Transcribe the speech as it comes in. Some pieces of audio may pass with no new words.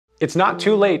It's not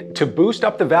too late to boost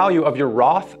up the value of your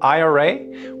Roth IRA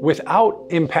without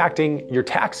impacting your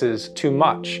taxes too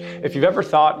much. If you've ever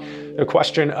thought the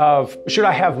question of, should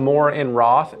I have more in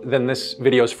Roth, then this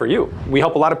video is for you. We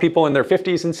help a lot of people in their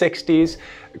 50s and 60s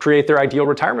create their ideal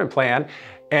retirement plan.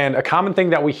 And a common thing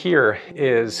that we hear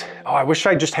is, oh, I wish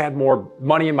I just had more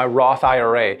money in my Roth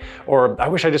IRA, or I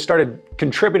wish I just started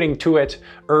contributing to it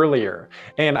earlier.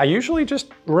 And I usually just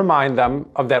remind them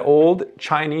of that old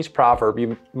Chinese proverb.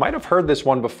 You might have heard this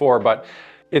one before, but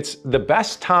it's the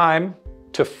best time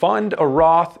to fund a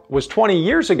Roth was 20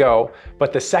 years ago,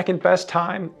 but the second best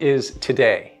time is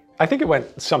today. I think it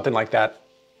went something like that,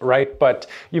 right? But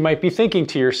you might be thinking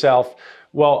to yourself,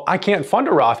 well, I can't fund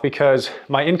a Roth because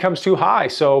my income's too high,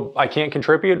 so I can't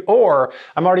contribute, or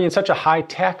I'm already in such a high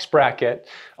tax bracket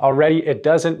already, it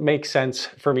doesn't make sense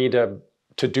for me to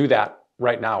do that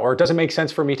right now, or it doesn't make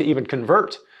sense for me to even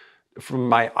convert from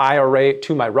my IRA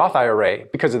to my Roth IRA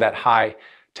because of that high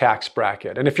tax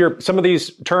bracket. And if some of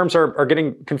these terms are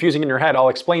getting confusing in your head, I'll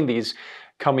explain these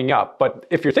coming up. But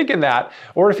if you're thinking that,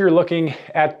 or if you're looking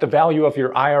at the value of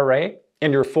your IRA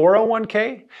and your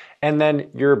 401k, and then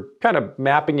you're kind of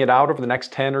mapping it out over the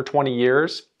next 10 or 20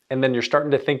 years, and then you're starting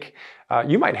to think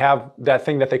you might have that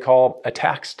thing that they call a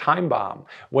tax time bomb.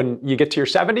 When you get to your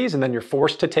 70s and then you're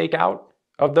forced to take out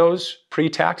of those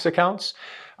pre-tax accounts,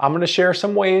 I'm gonna share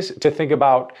some ways to think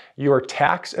about your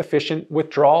tax efficient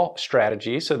withdrawal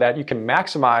strategy so that you can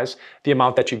maximize the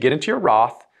amount that you get into your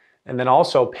Roth and then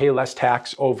also pay less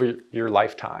tax over your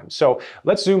lifetime. So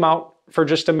let's zoom out for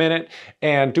just a minute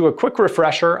and do a quick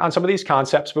refresher on some of these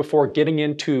concepts before getting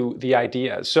into the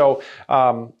ideas. So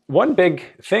one big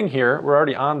thing here, we're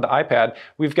already on the iPad,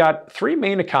 we've got three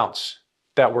main accounts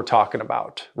that we're talking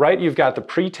about, right? You've got the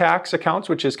pre-tax accounts,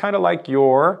 which is kind of like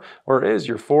your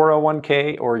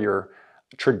 401k or your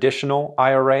traditional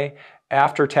IRA.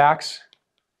 After tax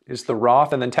is the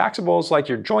Roth, and then taxable is like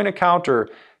your joint account or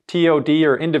TOD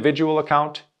or individual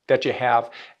account that you have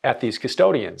at these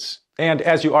custodians. And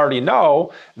as you already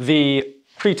know, the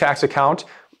pre-tax account,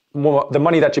 the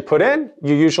money that you put in,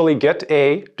 you usually get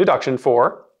a deduction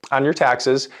for on your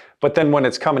taxes, but then when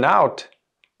it's coming out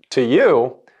to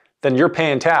you, then you're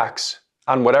paying tax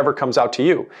on whatever comes out to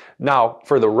you. Now,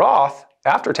 for the Roth,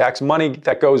 after tax, money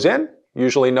that goes in,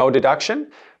 usually no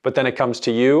deduction, but then it comes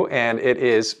to you and it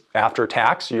is after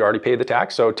tax, you already paid the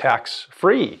tax, so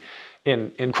tax-free.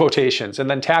 In quotations. And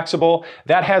then taxable,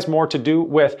 that has more to do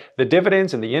with the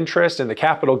dividends and the interest and the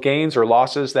capital gains or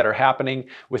losses that are happening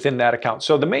within that account.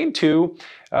 So the main two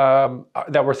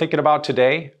that we're thinking about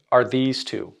today are these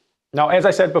two. Now, as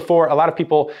I said before, a lot of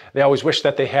people, they always wish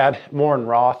that they had more in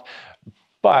Roth.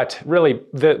 But really,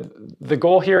 the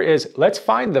goal here is let's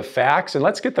find the facts and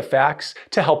let's get the facts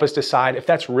to help us decide if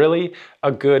that's really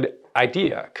a good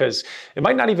idea, because it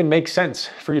might not even make sense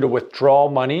for you to withdraw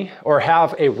money or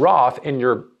have a Roth in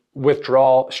your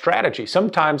withdrawal strategy.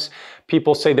 Sometimes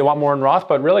people say they want more in Roth,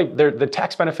 but really the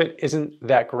tax benefit isn't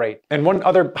that great. And one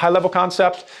other high-level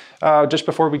concept, just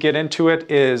before we get into it,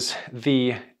 is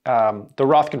the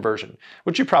Roth conversion,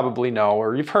 which you probably know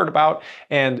or you've heard about,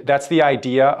 and that's the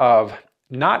idea of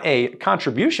not a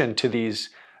contribution to these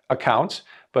accounts,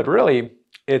 but really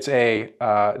it's they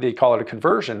call it a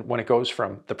conversion when it goes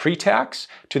from the pre-tax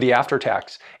to the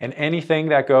after-tax. And anything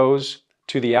that goes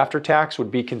to the after-tax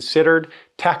would be considered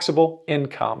taxable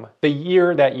income the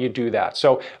year that you do that.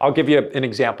 So I'll give you an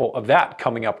example of that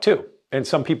coming up too. And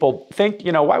some people think,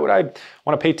 why would I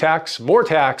want to pay more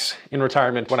tax in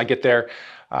retirement when I get there?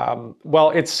 Well,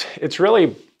 it's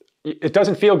really, it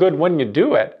doesn't feel good when you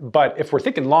do it, but if we're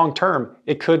thinking long term,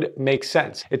 it could make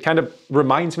sense. It kind of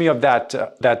reminds me of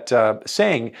that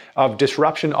saying of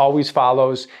disruption always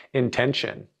follows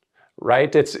intention,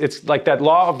 right? It's like that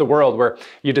law of the world where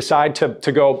you decide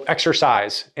to go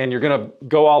exercise and you're gonna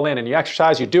go all in and you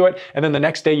exercise, you do it, and then the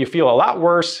next day you feel a lot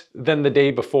worse than the day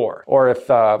before. Or if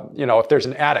there's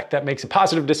an addict that makes a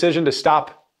positive decision to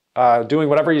stop doing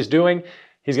whatever he's doing,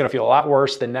 he's gonna feel a lot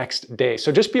worse the next day.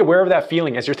 So just be aware of that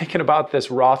feeling as you're thinking about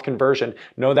this Roth conversion.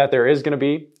 Know that there is gonna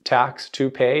be tax to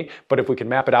pay, but if we can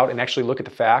map it out and actually look at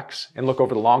the facts and look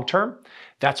over the long term,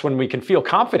 that's when we can feel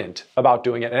confident about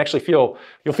doing it and actually you'll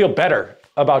feel better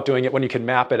about doing it when you can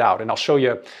map it out. And I'll show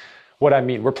you what I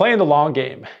mean. We're playing the long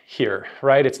game here,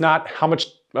 right? It's not how much,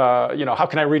 how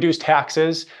can I reduce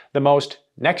taxes the most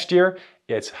next year?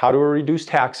 It's how do we reduce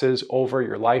taxes over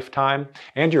your lifetime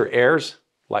and your heirs'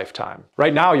 lifetime.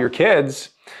 Right now, your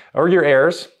kids or your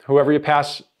heirs, whoever you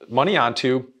pass money on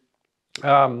to,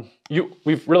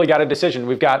 we've really got a decision.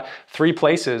 We've got three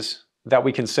places that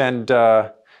we can send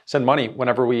money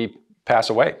whenever we pass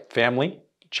away: family,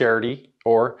 charity,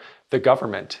 or the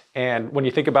government. And when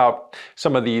you think about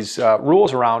some of these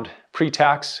rules around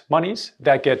pre-tax monies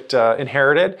that get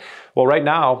inherited, well, right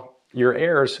now, your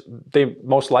heirs, they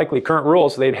most likely, current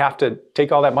rules, they'd have to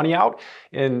take all that money out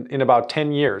in about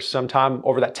 10 years, sometime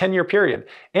over that 10-year period.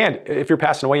 And if you're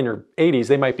passing away in your 80s,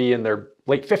 they might be in their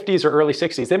late 50s or early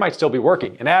 60s. They might still be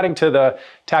working and adding to the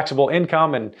taxable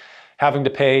income and having to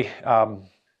pay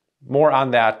more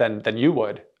on that than you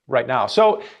would right now.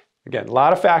 So again, a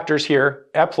lot of factors here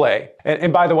at play.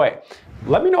 And by the way,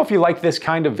 let me know if you like this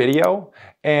kind of video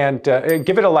and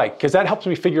give it a like, because that helps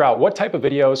me figure out what type of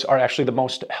videos are actually the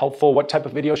most helpful, what type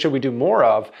of videos should we do more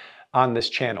of on this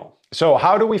channel. So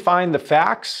how do we find the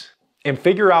facts and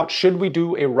figure out, should we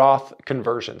do a Roth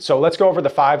conversion? So let's go over the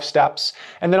 5 steps,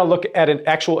 and then I'll look at an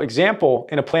actual example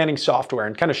in a planning software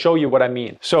and kind of show you what I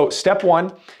mean. So step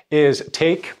 1 is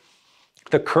take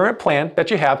the current plan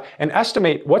that you have and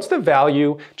estimate what's the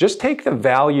value. Just take the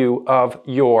value of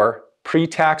your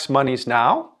pre-tax monies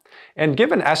now and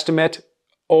give an estimate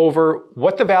over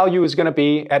what the value is going to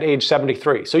be at age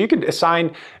 73. So you could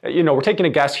assign, we're taking a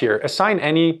guess here, assign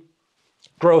any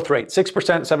growth rate, 6%,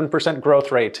 7%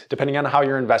 growth rate, depending on how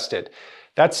you're invested.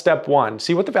 That's step 1.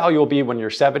 See what the value will be when you're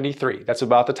 73. That's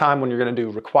about the time when you're going to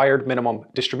do required minimum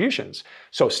distributions.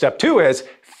 So step 2 is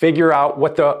figure out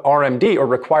what the RMD, or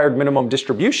required minimum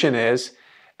distribution, is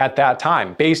at that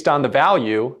time based on the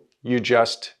value you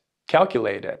just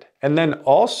calculated. And then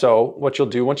also what you'll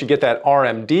do once you get that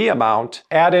RMD amount,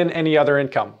 add in any other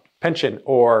income, pension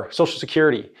or Social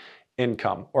Security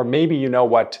income, or maybe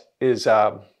what is,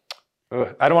 I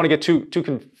don't want to get too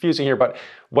confusing here, but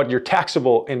what your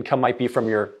taxable income might be from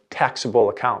your taxable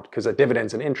account, because of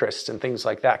dividends and interests and things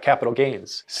like that, capital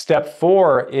gains. Step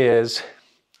 4 is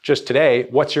just today,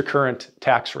 what's your current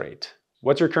tax rate?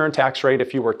 What's your current tax rate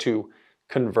if you were to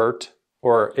convert,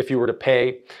 or if you were to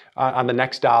pay on the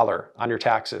next dollar on your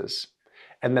taxes?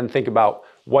 And then think about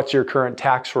what's your current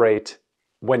tax rate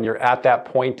when you're at that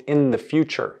point in the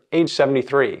future, age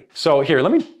 73. So here,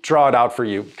 let me draw it out for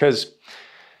you, because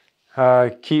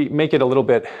make it a little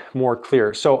bit more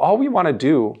clear. So all we want to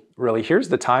do, really, here's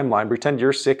the timeline. Pretend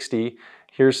you're 60,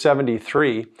 here's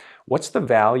 73. What's the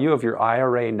value of your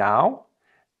IRA now?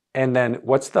 And then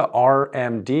what's the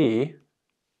RMD,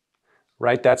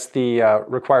 right? That's the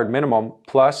required minimum,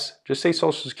 plus just say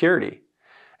Social Security.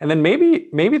 And then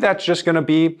maybe that's just going to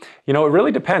be, it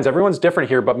really depends. Everyone's different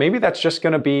here, but maybe that's just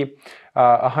going to be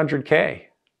 100K.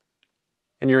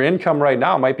 And your income right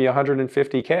now might be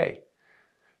 150K.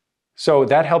 So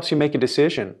that helps you make a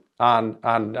decision on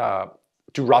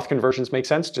do Roth conversions make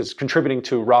sense? Does contributing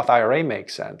to Roth IRA make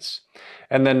sense?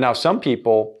 And then now some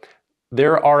people,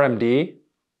 their RMD,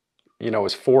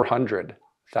 is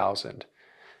 400,000.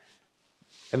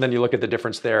 And then you look at the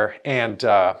difference there, and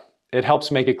it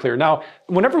helps make it clear. Now,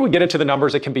 whenever we get into the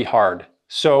numbers, it can be hard.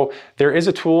 So there is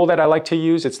a tool that I like to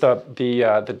use. It's the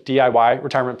DIY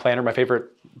retirement planner, my favorite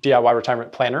DIY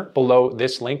retirement planner, below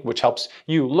this link, which helps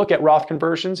you look at Roth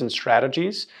conversions and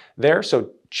strategies there. So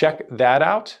check that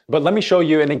out. But let me show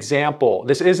you an example.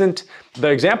 This isn't, the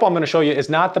example I'm going to show you is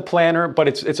not the planner, but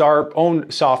it's our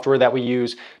own software that we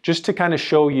use just to kind of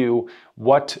show you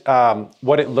what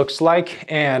it looks like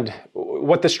and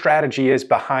what the strategy is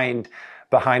behind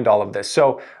all of this.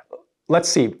 So let's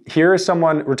see, here is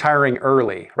someone retiring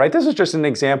early, right? This is just an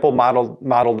example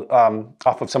modeled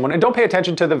off of someone. And don't pay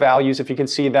attention to the values if you can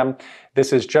see them.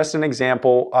 This is just an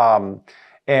example.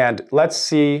 And let's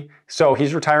see, so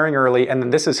he's retiring early, and then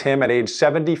this is him at age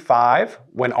 75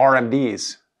 when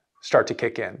RMDs start to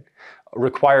kick in,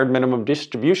 required minimum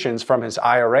distributions from his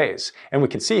IRAs. And we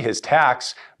can see his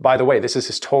tax, by the way, this is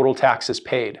his total taxes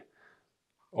paid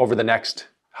over the next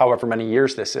however many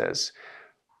years this is.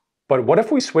 But what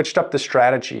if we switched up the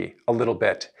strategy a little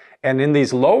bit? And in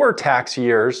these lower tax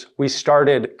years, we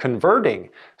started converting.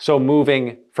 So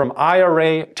moving from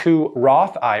IRA to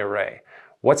Roth IRA.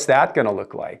 What's that going to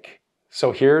look like?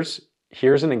 So here's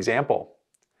an example.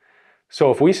 So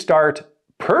if we start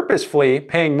purposefully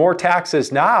paying more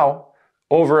taxes now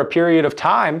over a period of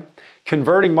time,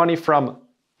 converting money from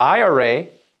IRA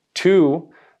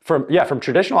from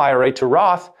traditional IRA to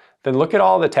Roth, then look at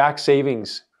all the tax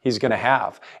savings he's going to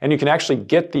have. And you can actually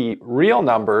get the real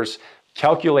numbers,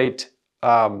 calculate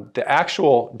the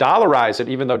actual, dollarize it,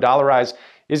 even though dollarize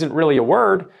isn't really a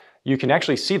word, you can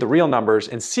actually see the real numbers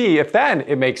and see if then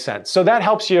it makes sense. So that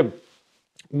helps you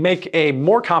make a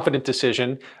more confident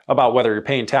decision about whether you're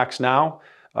paying tax now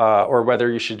or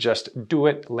whether you should just do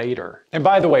it later. And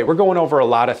by the way, we're going over a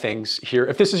lot of things here.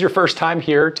 If this is your first time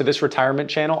here to this retirement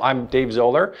channel, I'm Dave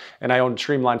Zoller, and I own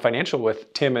Streamline Financial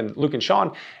with Tim and Luke and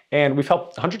Sean, and we've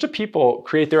helped hundreds of people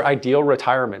create their ideal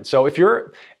retirement. So if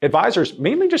your advisor's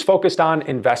mainly just focused on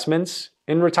investments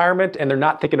in retirement and they're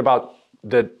not thinking about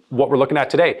what we're looking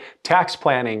at today, tax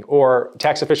planning or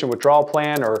tax efficient withdrawal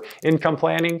plan or income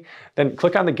planning, then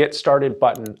click on the Get Started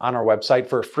button on our website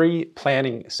for a free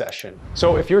planning session.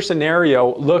 So if your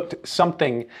scenario looked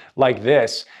something like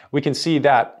this, we can see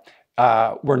that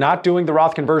we're not doing the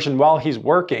Roth conversion while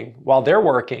they're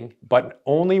working, but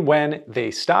only when they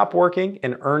stop working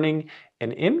and earning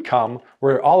an income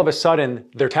where all of a sudden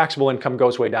their taxable income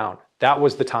goes way down. That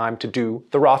was the time to do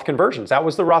the Roth conversions. That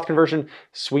was the Roth conversion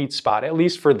sweet spot, at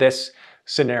least for this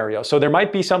scenario. So there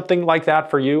might be something like that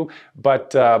for you,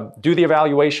 but do the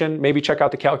evaluation, maybe check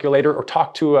out the calculator or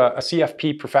talk to a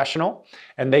CFP professional,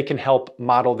 and they can help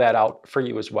model that out for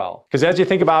you as well. Because as you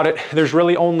think about it, there's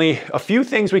really only a few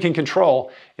things we can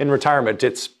control in retirement.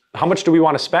 It's how much do we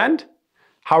want to spend?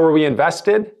 How are we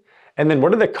invested? And then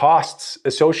what are the costs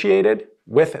associated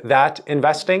with that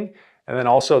investing? And then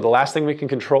also the last thing we can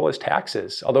control is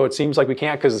taxes. Although it seems like we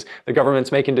can't because the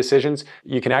government's making decisions,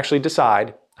 you can actually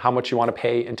decide how much you want to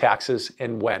pay in taxes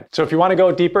and when. So if you want to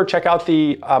go deeper, check out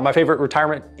the my favorite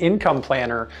retirement income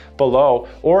planner below.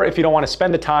 Or if you don't want to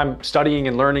spend the time studying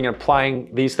and learning and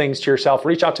applying these things to yourself,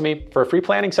 reach out to me for a free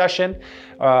planning session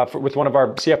with one of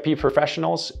our CFP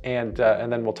professionals, and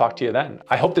then we'll talk to you then.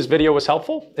 I hope this video was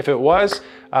helpful. If it was,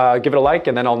 give it a like,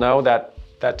 and then I'll know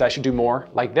that I should do more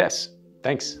like this.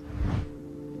 Thanks.